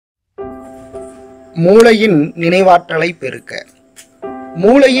மூளையின் நினைவாற்றலை பெருக்க.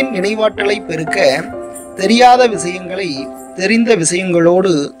 மூளையின் நினைவாற்றலை பெருக்க தெரியாத விஷயங்களை தெரிந்த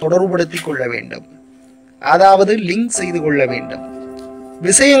விஷயங்களோடு தொடர்புபடுத்தி கொள்ள வேண்டும். அதாவது லிங்க் செய்து கொள்ள வேண்டும்.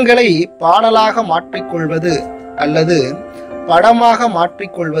 விஷயங்களை பாடலாக மாற்றிக்கொள்வது அல்லது படமாக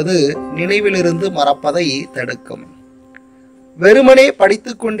மாற்றிக்கொள்வது நினைவிலிருந்து மறப்பதை தடுக்கும். வெறுமனே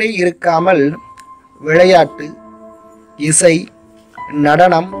படித்துக்கொண்டே இருக்காமல் விளையாட்டு, இசை,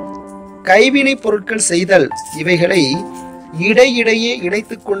 நடனம், கைவினை பொருட்கள் செய்தல் இவைகளை இடையிடையே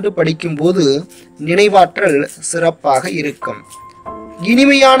இணைத்துக்கொண்டு படிக்கும்போது நினைவாற்றல் சிறப்பாக இருக்கும்.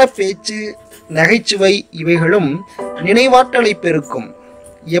 இனிமையான பேச்சு, நகைச்சுவை இவைகளும் நினைவாற்றலை பெருக்கும்.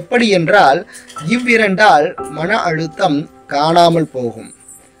 எப்படி என்றால் இவ்விரண்டால் மன அழுத்தம் காணாமல் போகும்.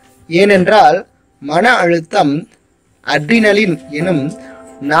 ஏனென்றால் மன அழுத்தம் அட்ரினலின் எனும்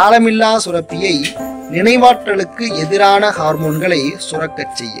நாளமில்லா சுரப்பியை நினைவாற்றலுக்கு எதிரான ஹார்மோன்களை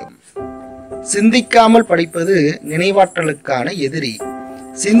சுரக்கச் செய்யும். சிந்திக்காமல் படிப்பது நினைவாற்றலுக்கான எதிரி.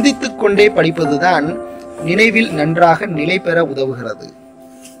 சிந்தித்துக் கொண்டே படிப்பதுதான் நினைவில் நன்றாக நிலை பெற உதவுகிறது.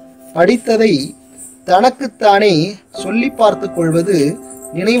 படித்ததை தனக்குத்தானே சொல்லி பார்த்து கொள்வது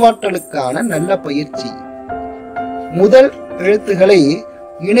நினைவாற்றலுக்கான நல்ல பயிற்சி. முதல் எழுத்துக்களை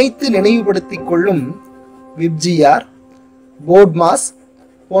இணைத்து நினைவுபடுத்திக் கொள்ளும் விப்ஜிஆர், போட்மாஸ்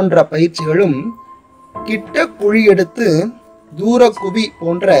போன்ற பயிற்சிகளும், கிட்ட குழி எடுத்து தூர குவி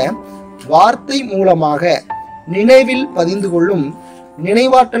போன்ற வார்த்தை மூலமாக நினைவில் பதிந்து கொள்ளும்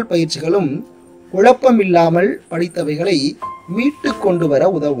நினைவாற்றல் பயிற்சிகளும் குழப்பமில்லாமல் படித்தவைகளை மீட்டு கொண்டு வர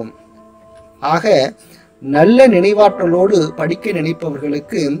உதவும். ஆக நல்ல நினைவாற்றலோடு படிக்க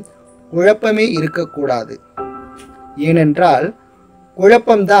நினைப்பவர்களுக்கு குழப்பமே இருக்கக்கூடாது. ஏனென்றால்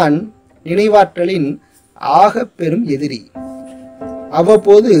குழப்பம்தான் நினைவாற்றலின் ஆக பெரும் எதிரி.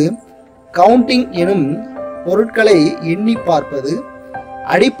 அவ்வப்போது கவுண்டிங் எனும் பொருட்களை எண்ணி பார்ப்பது,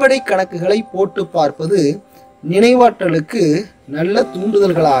 அடிப்படை கணக்குகளை போட்டு பார்ப்பது நினைவாற்றலுக்கு நல்ல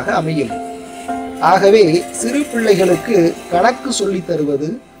தூண்டுதல்களாக அமையும். ஆகவே சிறு பிள்ளைகளுக்கு கணக்கு சொல்லி தருவது,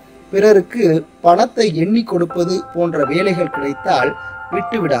 பிறருக்கு பணத்தை எண்ணி கொடுப்பது போன்ற வேலைகள் கிடைத்தால்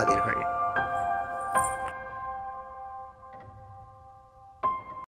விட்டுவிடாதீர்கள்.